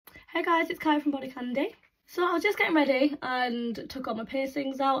Hey guys, it's Kai from BodyCandy. So I was just getting ready and took all my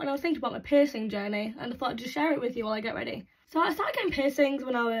piercings out, and I was thinking about my piercing journey, and I thought I'd just share it with you while I get ready. So I started getting piercings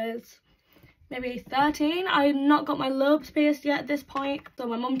when I was maybe 13. I had not got my lobes pierced yet at this point, so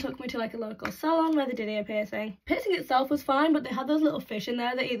my mum took me to like a local salon where they did ear piercing. Piercing itself was fine, but they had those little fish in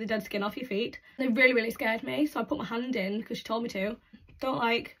there that eat the dead skin off your feet. They really scared me, so I put my hand in because she told me to.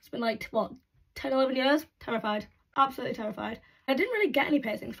 It's been like, what, 10, 11 years? Terrified. Absolutely terrified. I didn't really get any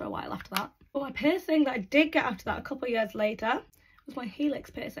piercings for a while after that. But my piercing that I did get after that a couple of years later was my helix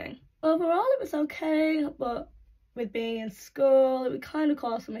piercing. Overall it was okay, but with being in school it would kind of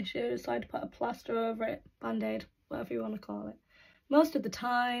cause some issues, so I had to put a plaster over it, band-aid, whatever you want to call it, most of the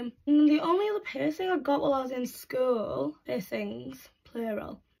time. And the only other piercing I got while I was in school, piercings,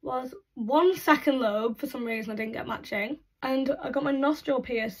 plural, was one second lobe. For some reason I didn't get matching. And I got my nostril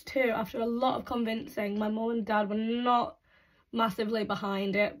pierced too after a lot of convincing. My mum and dad were not massively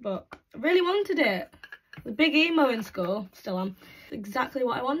behind it, but I really wanted it. The big emo in school, still am, exactly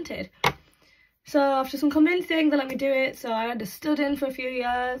what I wanted. So after some convincing, they let me do it, so I had to stud in for a few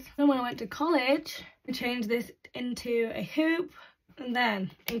years. Then when I went to college, I changed this into a hoop, and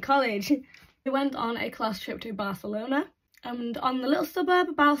then in college, we went on a class trip to Barcelona, and on the little suburb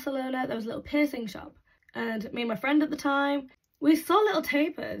of Barcelona, there was a little piercing shop. And me and my friend at the time, we saw little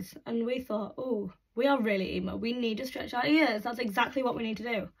tapers and we thought, oh, we are really emo. We need to stretch our ears. That's exactly what we need to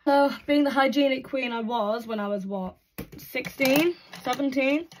do. So being the hygienic queen I was when I was, what, 16,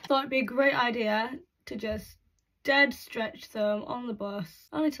 17, thought it'd be a great idea to just dead stretch them on the bus.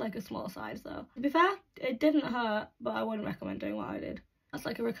 Only to like a small size though. To be fair, it didn't hurt, but I wouldn't recommend doing what I did. That's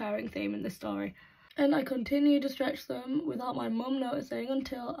like a recurring theme in this story. And I continued to stretch them without my mum noticing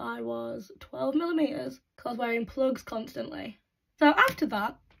until I was 12mm, because I was wearing plugs constantly. So after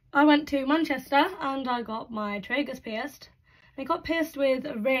that, I went to Manchester and I got my tragus pierced. And it got pierced with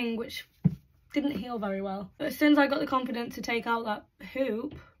a ring which didn't heal very well. But as soon as I got the confidence to take out that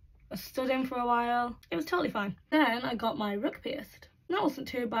hoop, I stood in for a while. It was totally fine. Then I got my rook pierced. That wasn't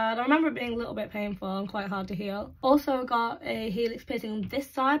too bad. I remember it being a little bit painful and quite hard to heal. Also got a helix piercing on this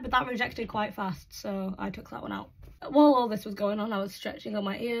side, but that rejected quite fast, so I took that one out. While all this was going on, I was stretching on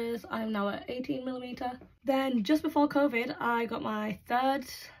my ears. I'm now at 18mm. Then just before COVID, I got my third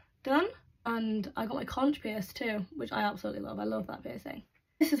done, and I got my conch pierced too, which I absolutely love. I love that piercing.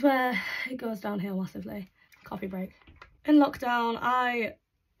 This is where it goes downhill massively. Coffee break. In lockdown, I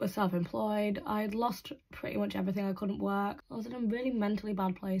was self-employed. I'd lost pretty much everything. I couldn't work. I was in a really mentally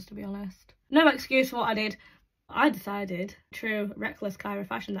bad place, to be honest. No excuse for what I did. I decided, true reckless Kyra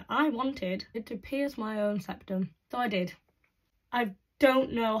fashion, that I wanted to pierce my own septum. So I did. I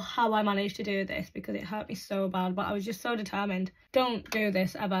don't know how I managed to do this because it hurt me so bad, but I was just so determined. Don't do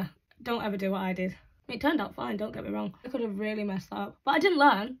this ever. Don't ever do what I did. It turned out fine, don't get me wrong. I could have really messed that up. But I didn't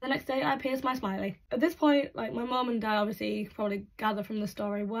learn. The next day I pierced my smiley. At this point, like, my mum and dad, obviously you can probably gather from the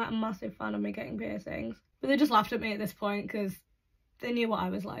story, weren't a massive fan of me getting piercings. But they just laughed at me at this point because they knew what I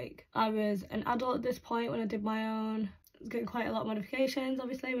was like. I was an adult at this point when I did my own. I was getting quite a lot of modifications,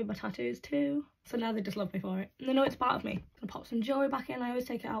 obviously, with my tattoos too. So now they just love me for it. And they know it's part of me. I pop some jewellery back in. I always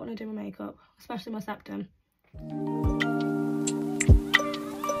take it out when I do my makeup, especially my septum.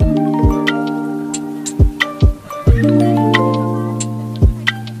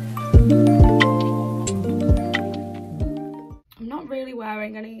 I'm not really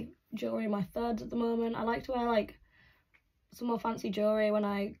wearing any jewellery in my thirds at the moment. I like to wear like some more fancy jewellery when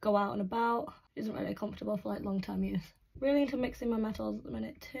I go out and about. It isn't really comfortable for like long-term use. Really into mixing my metals at the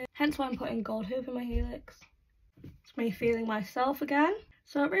minute too. Hence why I'm putting gold hoop in my helix. It's me feeling myself again.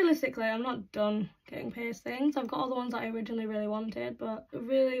 So realistically, I'm not done getting piercings. I've got all the ones that I originally really wanted, but I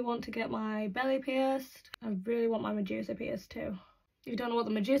really want to get my belly pierced. I really want my Medusa pierced too. If you don't know what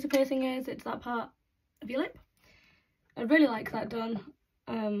the Medusa piercing is, it's that part of your lip. I'd really like that done.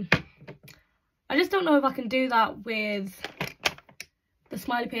 I just don't know if I can do that with the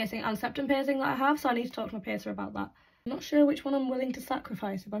smiley piercing and septum piercing that I have, so I need to talk to my piercer about that. I'm not sure which one I'm willing to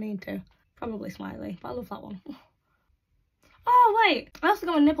sacrifice if I need to. Probably smiley, but I love that one. Oh wait, I also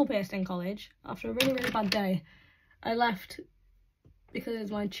got my nipple pierced in college after a really bad day. I left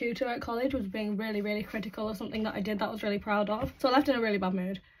because my tutor at college was being really critical of something that I did that I was really proud of. So I left in a really bad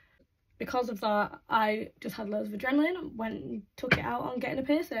mood. Because of that, I just had loads of adrenaline, went and took it out on getting a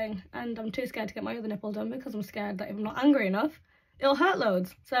piercing. And I'm too scared to get my other nipple done because I'm scared that if I'm not angry enough, it'll hurt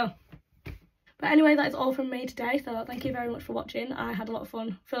loads. So, but anyway, that is all from me today. So thank you very much for watching. I had a lot of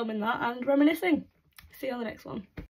fun filming that and reminiscing. See you on the next one.